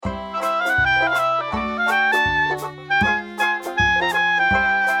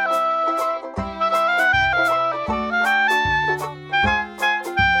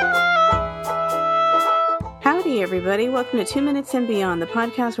everybody. Welcome to 2 Minutes and Beyond, the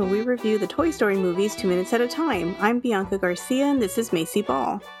podcast where we review the Toy Story movies 2 minutes at a time. I'm Bianca Garcia, and this is Macy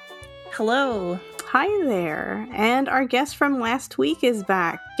Ball. Hello. Hi there. And our guest from last week is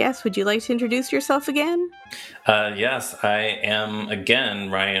back. Guest, would you like to introduce yourself again? Yes, I am again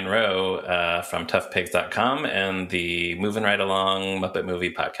Ryan Rowe from toughpigs.com and the Moving Right Along Muppet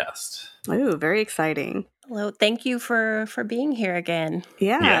Movie Podcast. Ooh, very exciting. Hello. Thank you for being here again.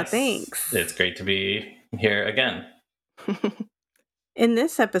 Yeah, yes, thanks. It's great to be here again. In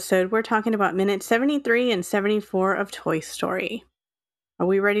this episode, we're talking about minutes 73 and 74 of Toy Story. Are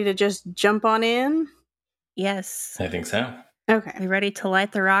we ready to just jump on in? Yes. I think so. Okay. We ready to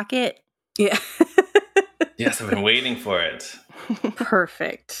light the rocket? Yeah. Yes, I've been waiting for it.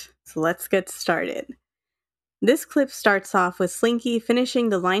 Perfect. So let's get started. This clip starts off with Slinky finishing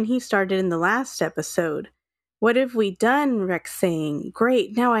the line he started in the last episode. "What have we done?" Rex saying.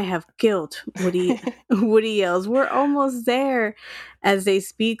 "Great, now I have guilt," Woody yells. "We're almost there," as they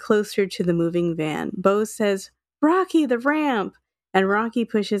speed closer to the moving van. Bo says, "Rocky, the ramp!" And Rocky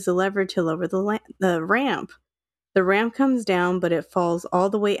pushes the lever to lower the ramp. The ramp comes down, but it falls all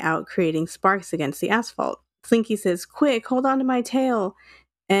the way out, creating sparks against the asphalt. Slinky says, "Quick, hold on to my tail."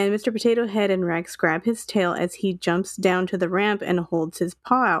 And Mr. Potato Head and Rex grab his tail as he jumps down to the ramp and holds his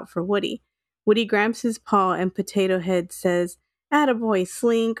paw out for Woody. Woody grabs his paw and Potato Head says, "Attaboy,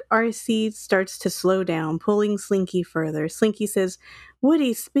 Slink." RC starts to slow down, pulling Slinky further. Slinky says,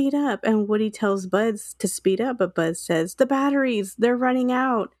 "Woody, speed up." And Woody tells Buzz to speed up, but Buzz says, "The batteries, they're running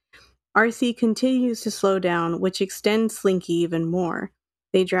out." RC continues to slow down, which extends Slinky even more.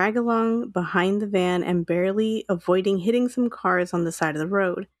 They drag along behind the van and barely avoiding hitting some cars on the side of the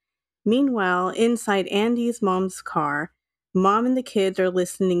road. Meanwhile, inside Andy's mom's car, Mom and the kids are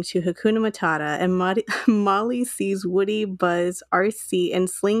listening to Hakuna Matata, and Molly sees Woody, Buzz, RC, and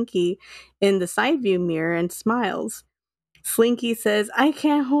Slinky in the side view mirror and smiles. Slinky says, "I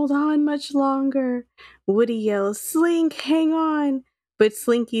can't hold on much longer." Woody yells, "Slink, hang on." But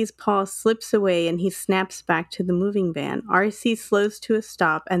Slinky's paw slips away and he snaps back to the moving van. RC slows to a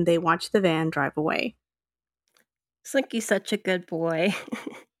stop and they watch the van drive away. Slinky's such a good boy.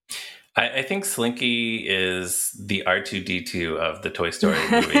 I think Slinky is the R2-D2 of the Toy Story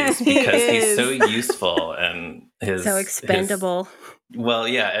movies because he's so useful and so expendable.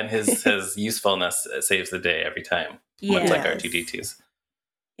 His usefulness saves the day every time. Yes. Much like R2-D2's.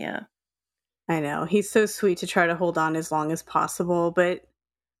 Yeah. I know. He's so sweet to try to hold on as long as possible, but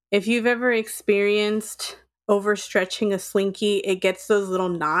if you've ever experienced overstretching a Slinky, it gets those little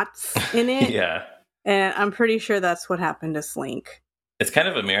knots in it. Yeah. And I'm pretty sure that's what happened to Slink. It's kind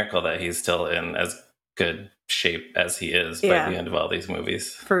of a miracle that he's still in as good shape as he is by the end of all these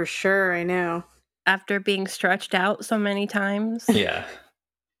movies. For sure, I know. After being stretched out so many times. Yeah.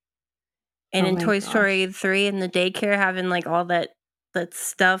 And in Toy Story 3 in the daycare having like all that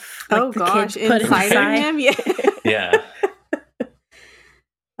stuff like kids put inside him. Yeah. Yeah.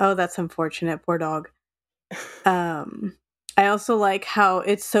 Oh, that's unfortunate. Poor dog. I also like how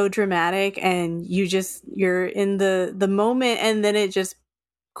it's so dramatic and you're in the moment and then it just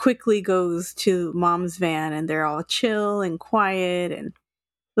quickly goes to Mom's van and they're all chill and quiet and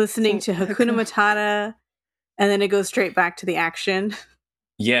listening to Hakuna Matata, and then it goes straight back to the action.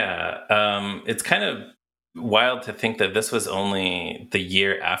 Yeah. It's kind of wild to think that this was only the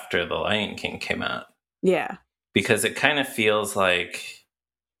year after The Lion King came out. Yeah. Because it kind of feels like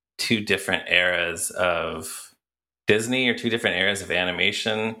two different eras of Disney or two different eras of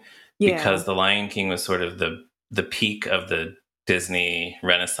animation. Yeah. Because The Lion King was sort of the peak of the Disney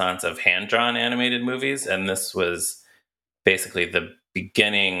renaissance of hand-drawn animated movies. And this was basically the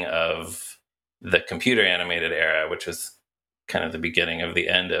beginning of the computer animated era, which was kind of the beginning of the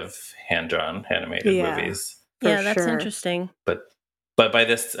end of hand-drawn animated movies. Yeah, that's interesting. But by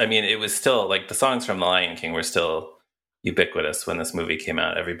this, I mean, it was still like the songs from The Lion King were still ubiquitous when this movie came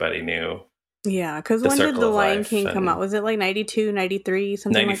out. Everybody knew. Yeah, because when did The Lion King come out? Was it like 92, 93,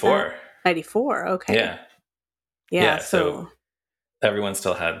 something 94. Like that? 94, okay. Yeah. Yeah, so everyone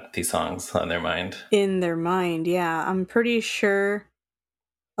still had these songs on their mind. In their mind, yeah. I'm pretty sure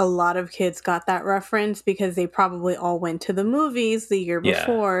a lot of kids got that reference because they probably all went to the movies the year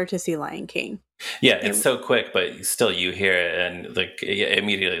before to see Lion King. Yeah, it's so quick, but still you hear it and like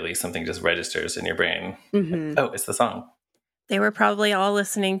immediately something just registers in your brain. Mm-hmm. Oh, it's the song. They were probably all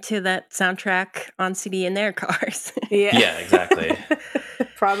listening to that soundtrack on CD in their cars. Yeah, exactly.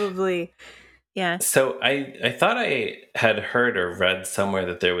 Probably. Yeah. So I thought I had heard or read somewhere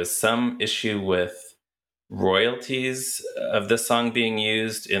that there was some issue with royalties of this song being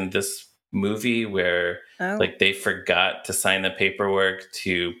used in this movie where like they forgot to sign the paperwork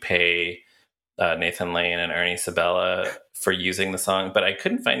to pay Nathan Lane and Ernie Sabella for using the song, but I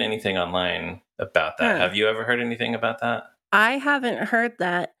couldn't find anything online about that. Have you ever heard anything about that? I haven't heard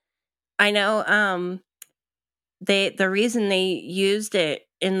that. I know the reason they used it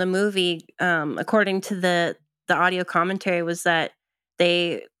in the movie, according to the audio commentary, was that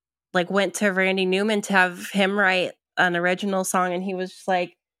they went to Randy Newman to have him write an original song, and he was just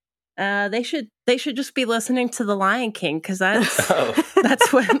like, they should just be listening to The Lion King, because that's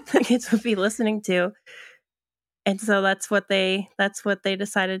that's what the kids would be listening to, and so that's what they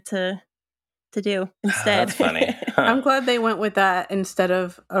decided to do instead. That's funny. Huh. I'm glad they went with that instead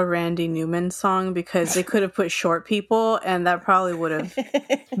of a Randy Newman song, because they could have put short people, and that probably would have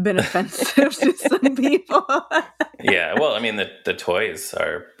been offensive to some people. Yeah, well, I mean, the toys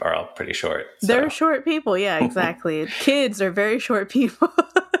are all pretty short. So. They're short people, yeah, exactly. Kids are very short people.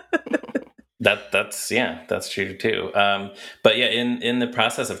 That's true too. But yeah, in the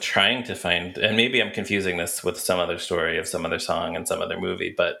process of trying to find, and maybe I'm confusing this with some other story of some other song and some other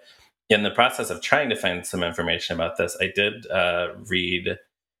movie, but in the process of trying to find some information about this, I did read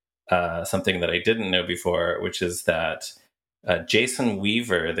something that I didn't know before, which is that Jason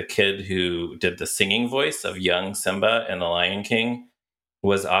Weaver, the kid who did the singing voice of young Simba in The Lion King,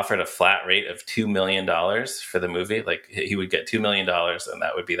 was offered a flat rate of $2 million for the movie. Like, he would get $2 million and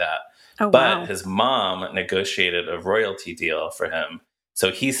that would be that. Oh, but wow. His mom negotiated a royalty deal for him. So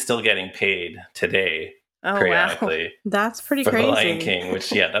he's still getting paid today periodically. Wow. That's pretty for crazy. The Lion King,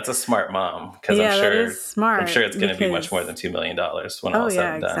 which, that's a smart mom. Because that is smart. I'm sure it's going to be much more than $2 million when all is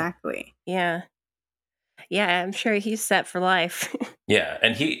said and done. Exactly. Yeah. Yeah, I'm sure he's set for life. Yeah,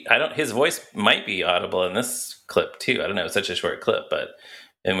 and his voice might be audible in this clip too. I don't know, it's such a short clip, but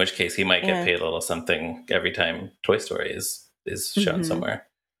in which case he might get paid a little something every time Toy Story is shown somewhere.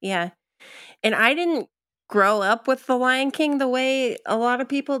 Yeah. And I didn't grow up with The Lion King the way a lot of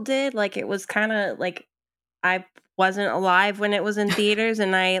people did. Like, it was kind of like I wasn't alive when it was in theaters,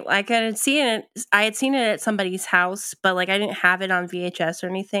 and I had seen it at somebody's house, but I didn't have it on VHS or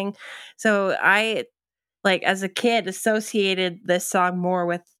anything. So I, as a kid, associated this song more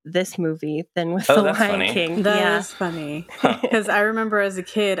with this movie than with The Lion King. That is funny. Because I remember as a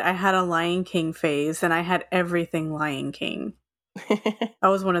kid, I had a Lion King phase, and I had everything Lion King. I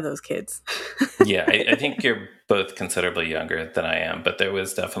was one of those kids. Yeah, I think you're both considerably younger than I am, but there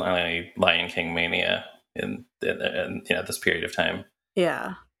was definitely Lion King mania in this period of time.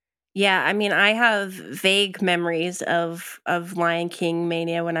 Yeah. Yeah, I mean, I have vague memories of Lion King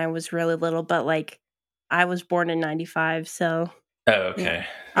mania when I was really little, but I was born in 95, so... Oh, okay. Yeah.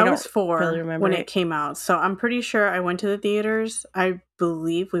 I was 4 really when it came out, so I'm pretty sure I went to the theaters. I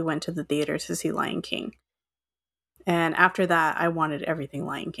believe we went to the theaters to see Lion King. And after that, I wanted everything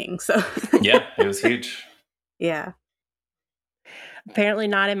Lion King, so... Yeah, it was huge. Yeah. Apparently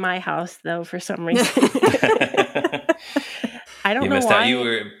not in my house, though, for some reason. I don't know why.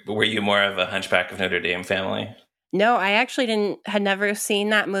 Were you more of a Hunchback of Notre Dame family? No, I actually had never seen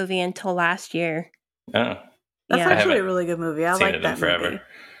that movie until last year. Oh. That's actually a really good movie. I like that forever. Movie.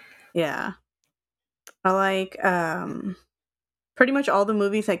 Yeah. I like pretty much all the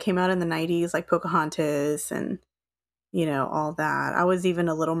movies that came out in the 90s, like Pocahontas and, all that. I was even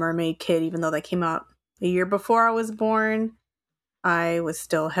a Little Mermaid kid, even though that came out a year before I was born. I was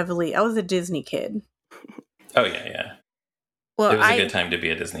a Disney kid. Oh, yeah. Well, it was a good time to be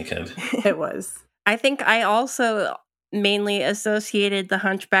a Disney kid. It was. I think I also mainly associated The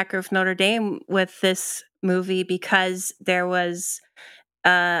Hunchback of Notre Dame with this movie because there was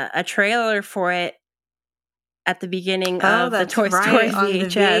a trailer for it at the beginning of the Toy Story VHS. On the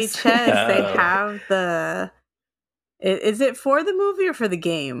VHS, they have the... Is it for the movie or for the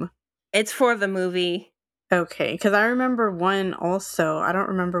game? It's for the movie. Okay, because I remember one also. I don't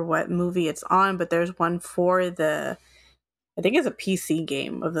remember what movie it's on, but there's one for the... I think it's a PC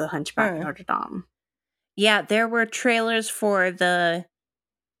game of the Hunchback of Notre Dame. Yeah, there were trailers for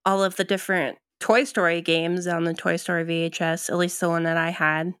all of the different Toy Story games on the Toy Story VHS, at least the one that I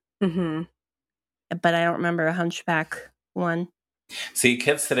had. Mm-hmm. But I don't remember a Hunchback one. See,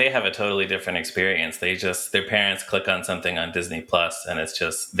 kids today have a totally different experience. Their parents click on something on Disney Plus and it's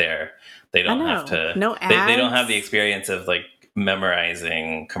just there. They don't have to... No ads. They don't have the experience of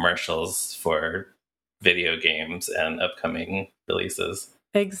memorizing commercials for video games and upcoming releases.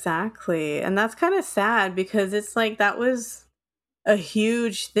 Exactly. And that's kind of sad because it's that was a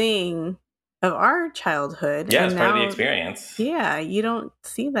huge thing of our childhood. Yeah, it's part of the experience. Yeah, you don't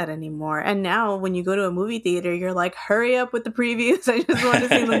see that anymore. And now when you go to a movie theater, you're like, hurry up with the previews. I just want to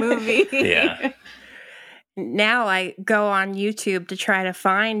see the movie. Yeah. Now I go on YouTube to try to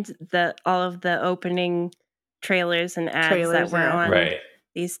find all of the opening trailers and ads that were on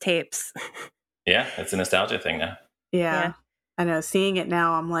these tapes. Yeah, it's a nostalgia thing now. Yeah. I know. Seeing it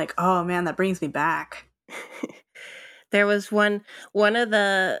now, I'm like, oh man, that brings me back. There was one of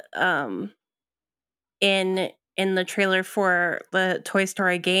the in the trailer for the Toy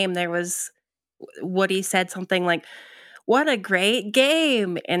Story game, there was Woody said something like, "What a great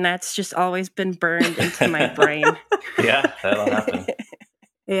game," and that's just always been burned into my brain. Yeah, that'll happen.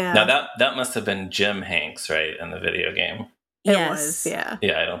 Yeah. Now that must have been Jim Hanks, right, in the video game. It was, yeah.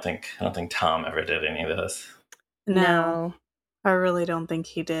 Yeah, I don't think Tom ever did any of this. No. I really don't think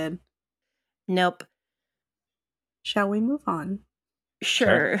he did. Nope. Shall we move on?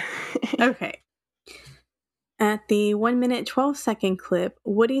 Sure. Okay. At the 1 minute 12-second clip,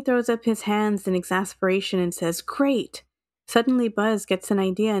 Woody throws up his hands in exasperation and says, "Great!" Suddenly Buzz gets an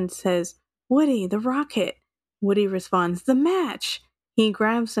idea and says, "Woody, the rocket." Woody responds, "The match." He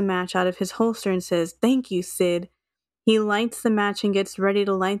grabs the match out of his holster and says, "Thank you, Sid." He lights the match and gets ready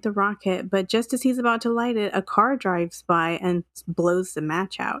to light the rocket, but just as he's about to light it, a car drives by and blows the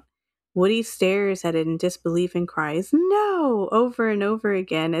match out. Woody stares at it in disbelief and cries, "No!" over and over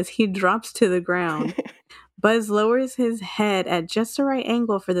again as he drops to the ground. Buzz lowers his head at just the right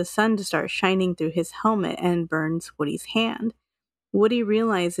angle for the sun to start shining through his helmet and burns Woody's hand. Woody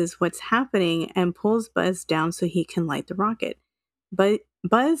realizes what's happening and pulls Buzz down so he can light the rocket. But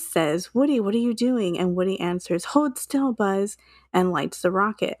Buzz says, "Woody, what are you doing?" And Woody answers, "Hold still, Buzz," and lights the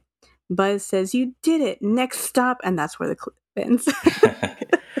rocket. Buzz says, "You did it. Next stop," and that's where the clip ends.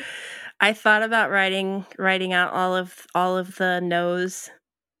 I thought about writing out all of the no's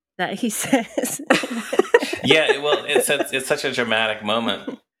that he says. Yeah, well, it's such a dramatic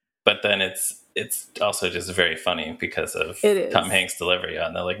moment, but then it's also just very funny because of Tom Hanks' delivery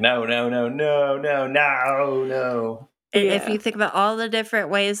on. They're like, no. If you think about all the different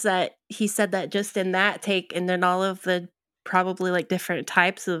ways that he said that just in that take, and then all of the probably like different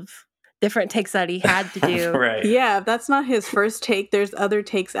types of different takes that he had to do. Right. Yeah, if that's not his first take, there's other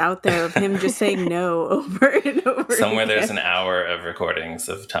takes out there of him just saying no over and over Somewhere again. There's an hour of recordings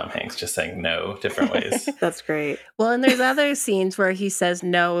of Tom Hanks just saying no different ways. That's great. Well, and there's other scenes where he says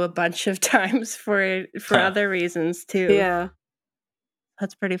no a bunch of times for other reasons too. Yeah.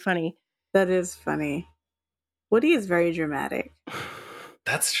 That's pretty funny. That is funny. Woody is very dramatic.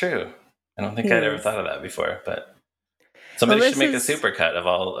 That's true. I don't think I'd ever thought of that before, but somebody should make a supercut of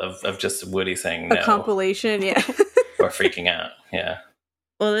all of just Woody saying no. A compilation, yeah. Or freaking out, yeah.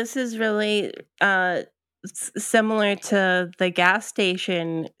 Well, this is really similar to the gas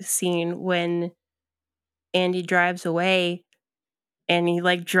station scene when Andy drives away and he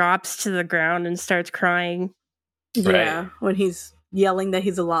like drops to the ground and starts crying. Yeah, when he's yelling that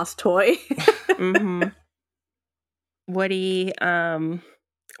he's a lost toy. Mm-hmm. Woody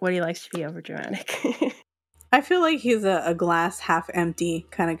likes to be overdramatic. I feel like he's a glass half empty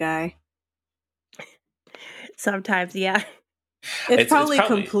kind of guy. Sometimes, yeah. It's probably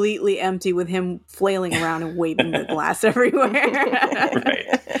completely empty with him flailing around and waving the glass everywhere.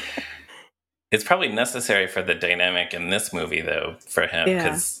 Right. It's probably necessary for the dynamic in this movie, though, for him,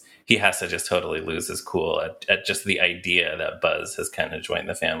 because he has to just totally lose his cool at just the idea that Buzz has kind of joined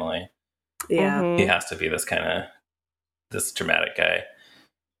the family. Yeah. Mm-hmm. He has to be this dramatic guy.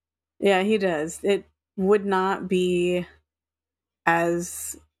 Yeah, he does. It would not be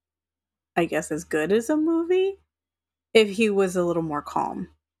as good as a movie if he was a little more calm.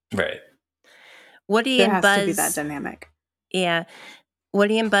 Right. Woody and Buzz has to be that dynamic. Yeah.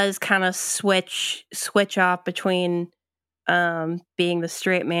 Woody and Buzz kind of switch off between being the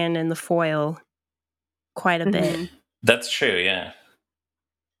straight man and the foil quite a bit. That's true, yeah.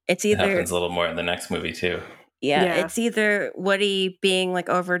 It's either it happens a little more in the next movie too. Yeah, it's either Woody being like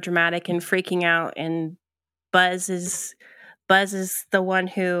over dramatic and freaking out, and Buzz is the one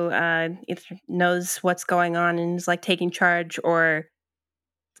who either knows what's going on and is like taking charge, or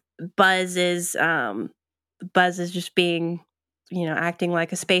Buzz is just being, acting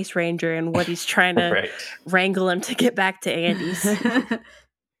like a space ranger, and Woody's trying to wrangle him to get back to Andy's.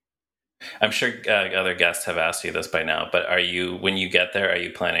 I'm sure other guests have asked you this by now, but when you get there, are you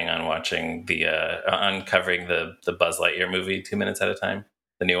planning on watching uncovering the Buzz Lightyear movie 2 minutes at a time,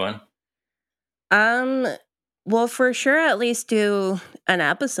 the new one? Well, for sure, at least do an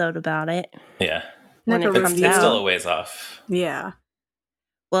episode about it. Yeah, when it comes out. It's still a ways off. Yeah.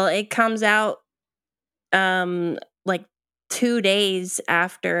 Well, it comes out like 2 days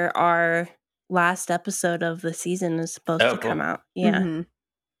after our last episode of the season is supposed to come out. Yeah. Mm-hmm.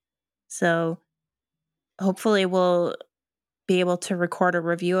 So hopefully we'll be able to record a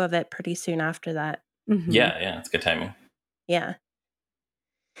review of it pretty soon after that. Mm-hmm. Yeah, it's good timing. Yeah.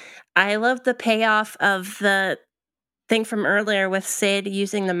 I love the payoff of the thing from earlier with Sid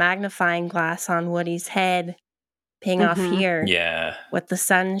using the magnifying glass on Woody's head, paying off here. Yeah. With the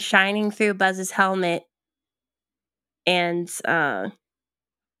sun shining through Buzz's helmet and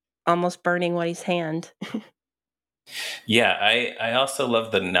almost burning Woody's hand. Yeah, I also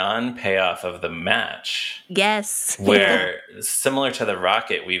love the non-payoff of the match. Yes. Where, similar to the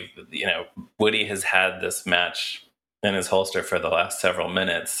rocket, Woody has had this match in his holster for the last several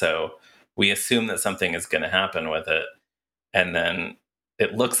minutes, so we assume that something is going to happen with it. And then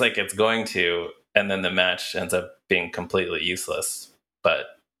it looks like it's going to, and then the match ends up being completely useless. But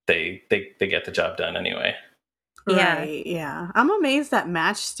they get the job done anyway. Right, yeah. I'm amazed that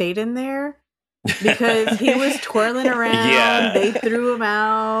match stayed in there. Because he was twirling around. Yeah. They threw him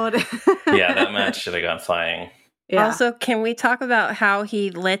out. Yeah, that match should have gone flying. Yeah. Also, can we talk about how he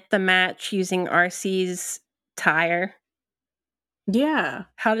lit the match using RC's tire? Yeah.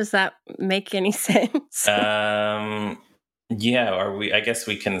 How does that make any sense? Yeah, I guess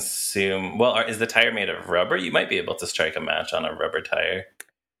we can assume, well, is the tire made of rubber? You might be able to strike a match on a rubber tire.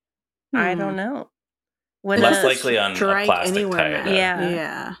 I don't know. Less likely on a plastic tire.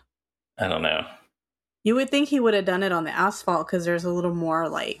 Yeah. I don't know. You would think he would have done it on the asphalt because there's a little more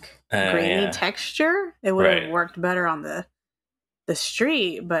grainy texture. It would have worked better on the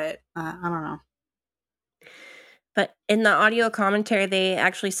street, but I don't know. But in the audio commentary, they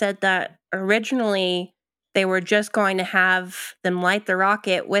actually said that originally they were just going to have them light the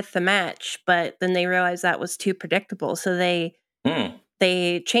rocket with the match, but then they realized that was too predictable. So they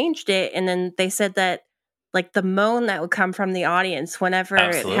changed it, and then they said that the moan that would come from the audience whenever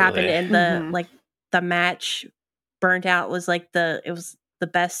it happened and the match burnt out was it was the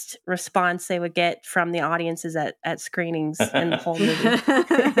best response they would get from the audiences at screenings in the whole movie.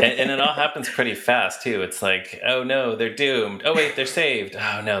 and it all happens pretty fast too. It's like, oh no, they're doomed. Oh wait, they're saved.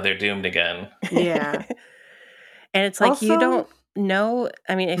 Oh no, they're doomed again. Yeah. And it's also, you don't know.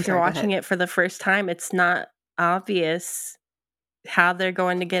 I mean, if you're watching it for the first time, it's not obvious how they're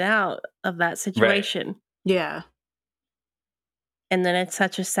going to get out of that situation. Right. Yeah. And then it's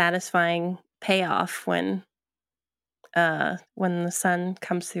such a satisfying payoff when the sun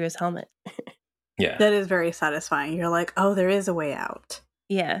comes through his helmet. Yeah. That is very satisfying. You're like, oh, there is a way out.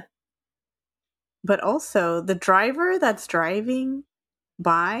 Yeah. But also, the driver that's driving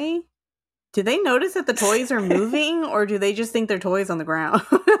by, do they notice that the toys are moving, or do they just think they're toys on the ground?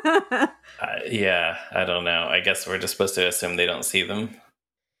 Yeah, I don't know. I guess we're just supposed to assume they don't see them.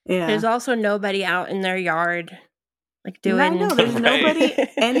 Yeah. There's also nobody out in their yard doing... I know, there's nobody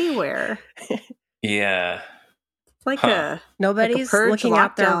anywhere. Yeah. It's like nobody's looking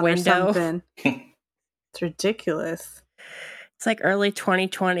out their window. It's ridiculous. It's like early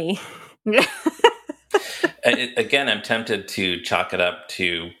 2020. Again, I'm tempted to chalk it up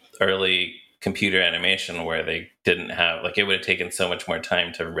to early computer animation where they didn't have, it would have taken so much more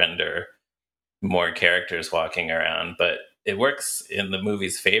time to render more characters walking around, but it works in the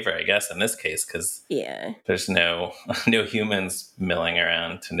movie's favor, I guess, in this case, because there's no humans milling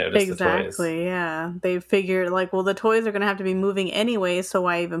around to notice the toys. Exactly, yeah. They figured, the toys are going to have to be moving anyway, so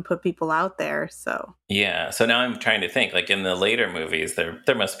why even put people out there, so. Yeah, so now I'm trying to think, in the later movies, there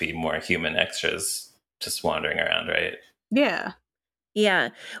must be more human extras just wandering around, right? Yeah. Yeah.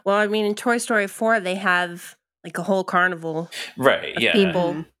 Well, I mean, in Toy Story 4, they have, a whole carnival right, of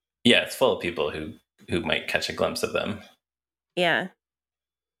people. Mm-hmm. Yeah, it's full of people who might catch a glimpse of them. Yeah.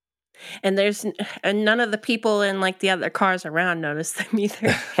 And there's none of the people in the other cars around notice them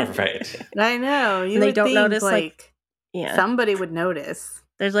either. Right. I know. They don't notice somebody would notice.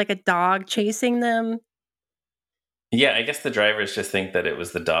 There's a dog chasing them. Yeah, I guess the drivers just think that it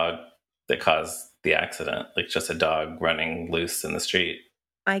was the dog that caused the accident. Just a dog running loose in the street.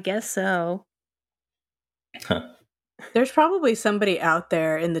 I guess so. Huh. There's probably somebody out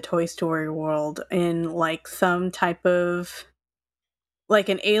there in the Toy Story world in some type of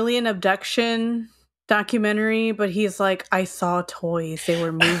an alien abduction documentary, but he's I saw toys, they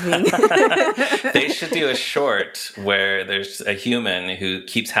were moving. They should do a short where there's a human who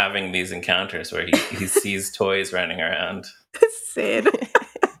keeps having these encounters where he sees toys running around. Sid.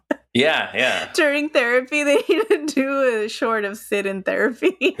 Yeah. During therapy, they need to do a short of Sid in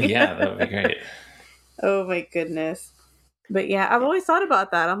therapy. Yeah, that would be great. Oh my goodness. But yeah, I've always thought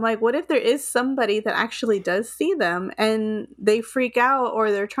about that. I'm like, what if there is somebody that actually does see them and they freak out,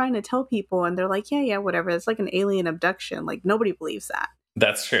 or they're trying to tell people and they're like, yeah, whatever. It's like an alien abduction. Nobody believes that.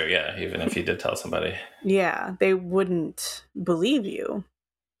 That's true, yeah. Even if you did tell somebody. Yeah, they wouldn't believe you.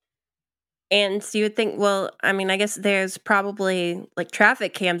 And so you would think, well, I mean, I guess there's probably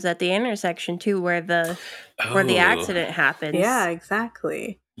traffic cams at the intersection too, where the accident happens. Yeah,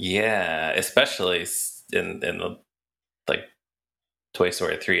 exactly. Yeah, especially in the Toy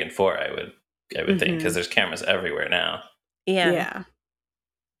Story 3 and 4, I would think, because there's cameras everywhere now. Yeah.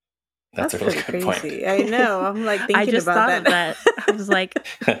 That's a really pretty good crazy. point. I know. I'm like thinking I just about thought of that. I was like,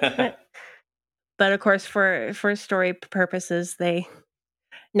 but of course, for story purposes,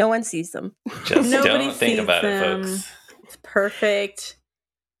 no one sees them. Just Nobody don't think sees about it, them. folks. It's perfect.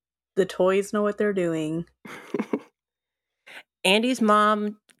 The toys know what they're doing. Andy's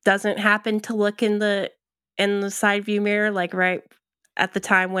mom doesn't happen to look in the side view mirror, like right at the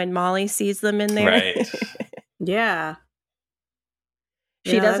time when Molly sees them in there. Right. Yeah.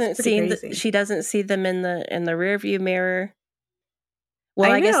 She Yeah, doesn't that's pretty crazy. she doesn't see them in the rear view mirror.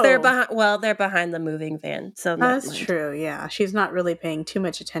 Well, I I guess they're know. behind the moving van. So That's true. Yeah, she's not really paying too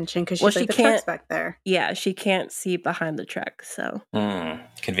much attention because she's Well, like, she the can't- truck's back there. Yeah, she can't see behind the truck. So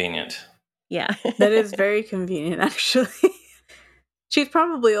Convenient. yeah. That is very convenient, actually. She's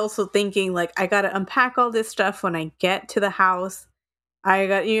probably also thinking, like, I got to unpack all this stuff when I get to the house.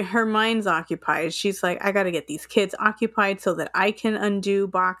 Her mind's occupied. She's like, I got to get these kids occupied so that I can undo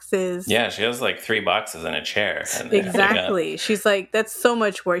boxes. Yeah, she has like 3 boxes in a chair. Exactly. She's like, that's so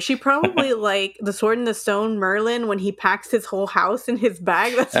much work. She probably like the Sword in the Stone Merlin when he packs his whole house in his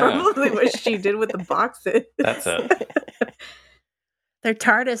bag. That's probably what she did with the boxes. That's it. They're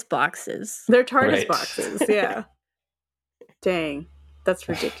TARDIS boxes. They're TARDIS boxes. Yeah. Dang. That's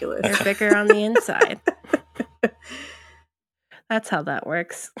ridiculous. They're bigger on the inside. That's how that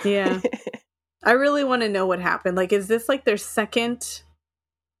works. Yeah. I really want to know what happened. Like, is this like their second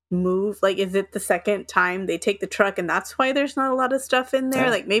move? Like, is it the second time they take the truck and that's why there's not a lot of stuff in there? Yeah.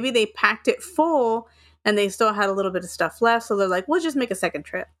 Like, maybe they packed it full and they still had a little bit of stuff left. So they're like, we'll just make a second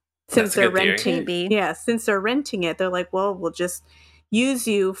trip. Since they're renting. Yeah, since they're renting it, they're like, well, we'll just use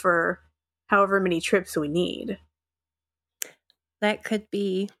you for however many trips we need. That could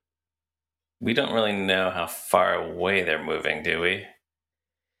be. We don't really know how far away they're moving, do we?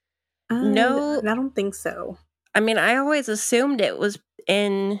 No. I don't think so. I mean, I always assumed it was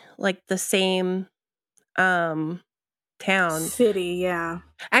in like the same town. City, yeah.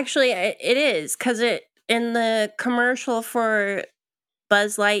 Actually, it is, because in the commercial for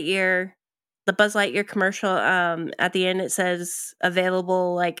Buzz Lightyear, the Buzz Lightyear commercial, at the end it says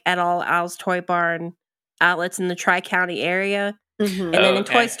available like at all Al's Toy Barn outlets in the Tri-County area. Mm-hmm. And then in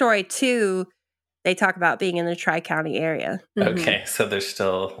Toy Story 2, they talk about being in the Tri-County area. Mm-hmm. Okay, so they're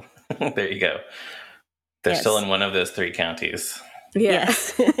still, there you go. They're still in one of those 3 counties. Yeah.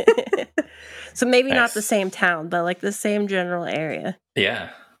 Yes. So maybe not the same town, but like the same general area. Yeah.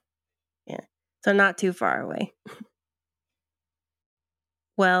 Yeah. So not too far away.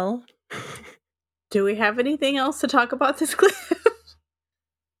 Well. Do we have anything else to talk about this clip?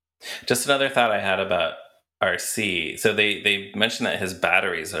 Just another thought I had about RC. So they mentioned that his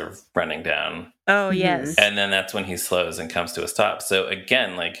batteries are running down. Oh, yes. And then that's when he slows and comes to a stop. So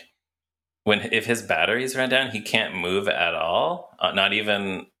again, like if his batteries run down, he can't move at all, not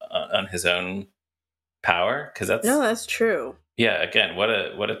even on his own power. That's true. Yeah. Again, what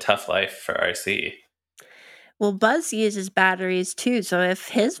a tough life for RC. Well, Buzz uses batteries too. So if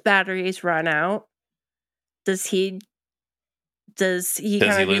his batteries run out, does he kind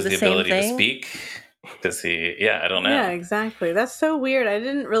of lose do the same ability thing? to speak? Does he? Yeah, I don't know. Yeah, exactly. That's so weird. I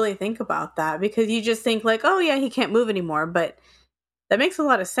didn't really think about that because you just think like, oh yeah, he can't move anymore. But that makes a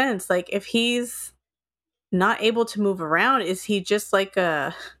lot of sense. Like if he's not able to move around, is he just like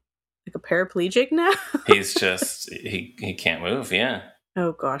a paraplegic now? He's just he can't move. Yeah.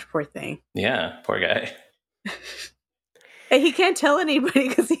 Oh gosh, poor thing. Yeah, poor guy. And he can't tell anybody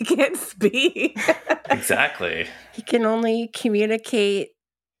because he can't speak. Exactly. He can only communicate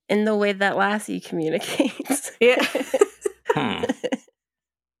in the way that Lassie communicates. Yeah.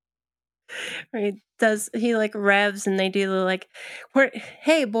 He like revs and they do the like,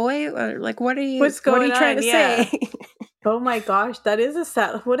 hey boy, or like what are you trying to say? Oh my gosh, that is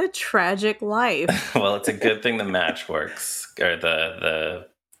what a tragic life. Well, it's a good thing the match works, or the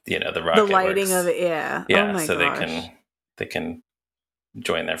rocket, the lighting works. of it, yeah. Yeah, oh my so gosh. they can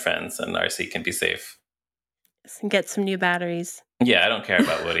join their friends and RC can be safe. And get some new batteries. Yeah, I don't care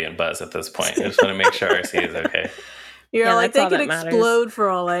about Woody and Buzz at this point. I just want to make sure RC is okay. You're like, they could explode for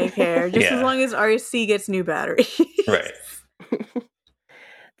all I care, just as long as RC gets new batteries. Right.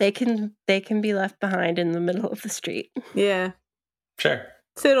 They can be left behind in the middle of the street. Yeah. Sure.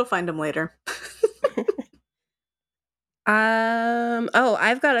 Sid will find them later.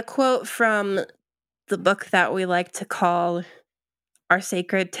 I've got a quote from the book that we like to call our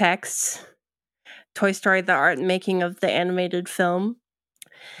sacred texts, Toy Story: The Art and Making of the Animated Film.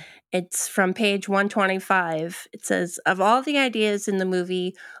 It's from page 125. It says, of all the ideas in the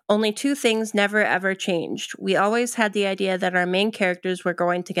movie, only 2 things never ever changed. We always had the idea that our main characters were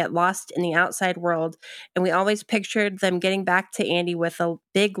going to get lost in the outside world, and we always pictured them getting back to Andy with a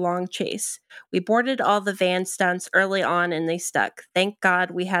big, long chase. We boarded all the van stunts early on, and they stuck. Thank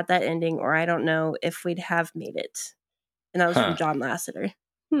God we had that ending, or I don't know if we'd have made it. And that was from John Lasseter.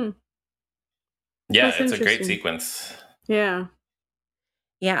 Yeah, That's it's a great sequence. Yeah.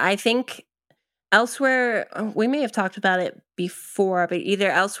 Yeah, I think elsewhere, we may have talked about it before, but either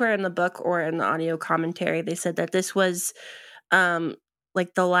elsewhere in the book or in the audio commentary, they said that this was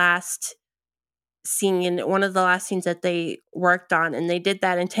like the last scene, one of the last scenes that they worked on. And they did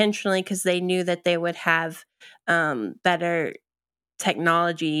that intentionally because they knew that they would have better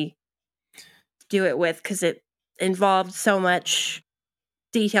technology to do it with, because it involved so much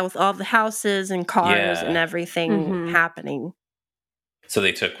detail with all the houses and cars and everything happening. So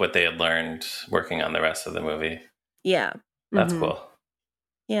they took what they had learned working on the rest of the movie. Yeah. That's cool.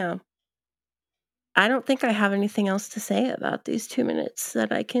 Yeah. I don't think I have anything else to say about these 2 minutes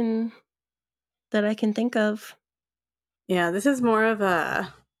that I can think of. Yeah, this is more of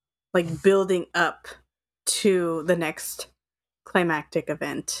a like building up to the next climactic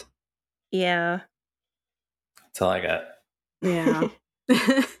event. Yeah. That's all I got. Yeah.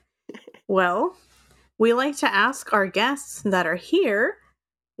 Well, we like to ask our guests that are here,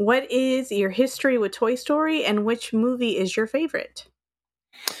 what is your history with Toy Story and which movie is your favorite?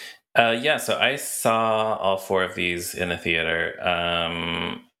 So I saw all 4 of these in the theater.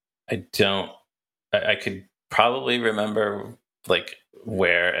 I could probably remember like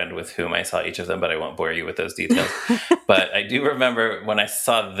where and with whom I saw each of them, but I won't bore you with those details. But I do remember when I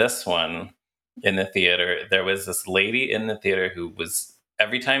saw this one in the theater, there was this lady in the theater who was,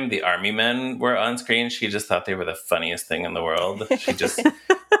 every time the army men were on screen, she just thought they were the funniest thing in the world. She just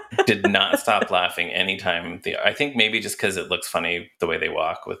did not stop laughing anytime. I think maybe just because it looks funny the way they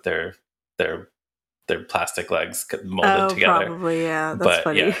walk with their plastic legs molded together. Probably, yeah. That's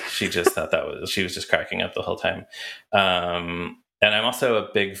funny. Yeah, she just thought she was just cracking up the whole time. And I'm also a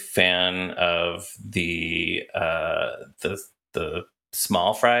big fan of the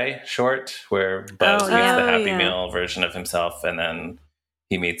Small Fry short where Buzz meets the Happy Meal version of himself, and then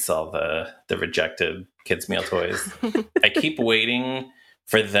he meets all the rejected kids' meal toys. I keep waiting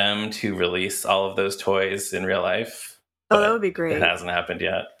for them to release all of those toys in real life. That would be great. It hasn't happened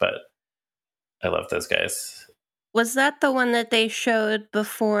yet, but I love those guys. Was that the one that they showed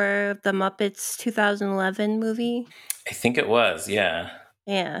before the Muppets 2011 movie? I think it was, yeah.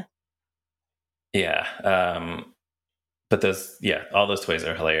 Yeah. Yeah. But all those toys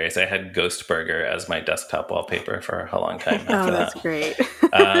are hilarious. I had Ghost Burger as my desktop wallpaper for a long time after that's that. Great.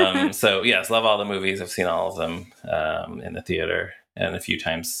 So yes, love all the movies. I've seen all of them in the theater and a few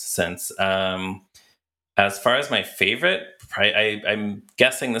times since. As far as my favorite, I'm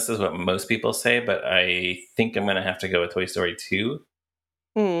guessing this is what most people say, but I think I'm going to have to go with Toy Story 2.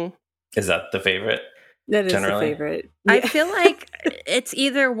 Is that the favorite? That is generally? the favorite. Yeah. I feel like it's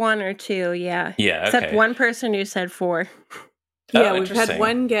either 1 or 2, yeah. Yeah, Except okay. one person who said 4. Yeah, we've had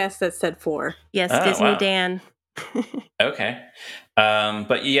one guest that said 4. Yes, Disney Dan. Okay.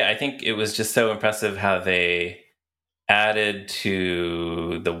 But yeah, I think it was just so impressive how they added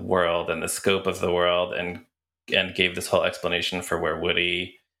to the world and the scope of the world and gave this whole explanation for where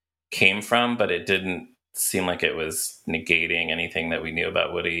Woody came from, but it didn't seem like it was negating anything that we knew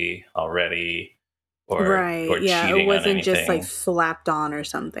about Woody already or cheating it wasn't on anything. Just like slapped on or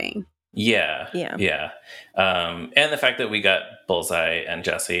something. Yeah. And the fact that we got Bullseye and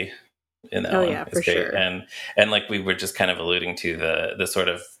Jessie in that one is for great. Sure. And like we were just kind of alluding to the sort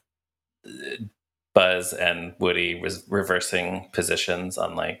of Buzz and Woody was reversing positions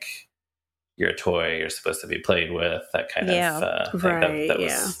on like you're a toy, you're supposed to be played with, that kind of thing. That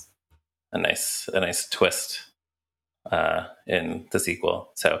was a nice twist in the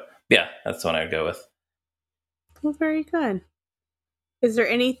sequel. So yeah, that's the one I'd go with. Well, very good. Is there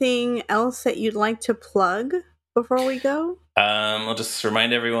anything else that you'd like to plug before we go? I'll just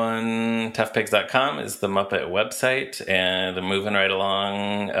remind everyone, toughpigs.com is the Muppet website, and I'm moving right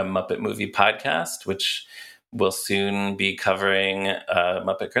along a Muppet movie podcast, which will soon be covering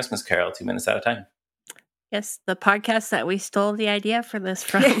Muppet Christmas Carol 2 minutes at a time. Yes, the podcast that we stole the idea for this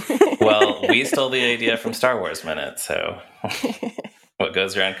from. Well, we stole the idea from Star Wars Minute, so what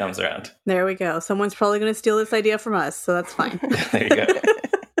goes around comes around. There we go. Someone's probably going to steal this idea from us, so that's fine. There you go.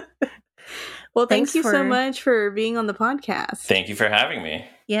 Well, thank you so much for being on the podcast. Thank you for having me.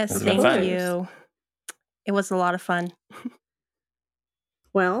 Yes, thank you. It was a lot of fun.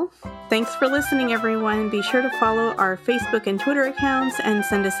 Well, thanks for listening, everyone. Be sure to follow our Facebook and Twitter accounts and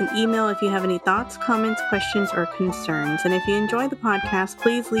send us an email if you have any thoughts, comments, questions, or concerns. And if you enjoy the podcast,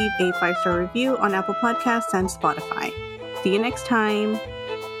 please leave a 5-star review on Apple Podcasts and Spotify. See you next time.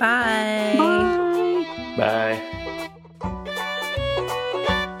 Bye. Bye. Bye.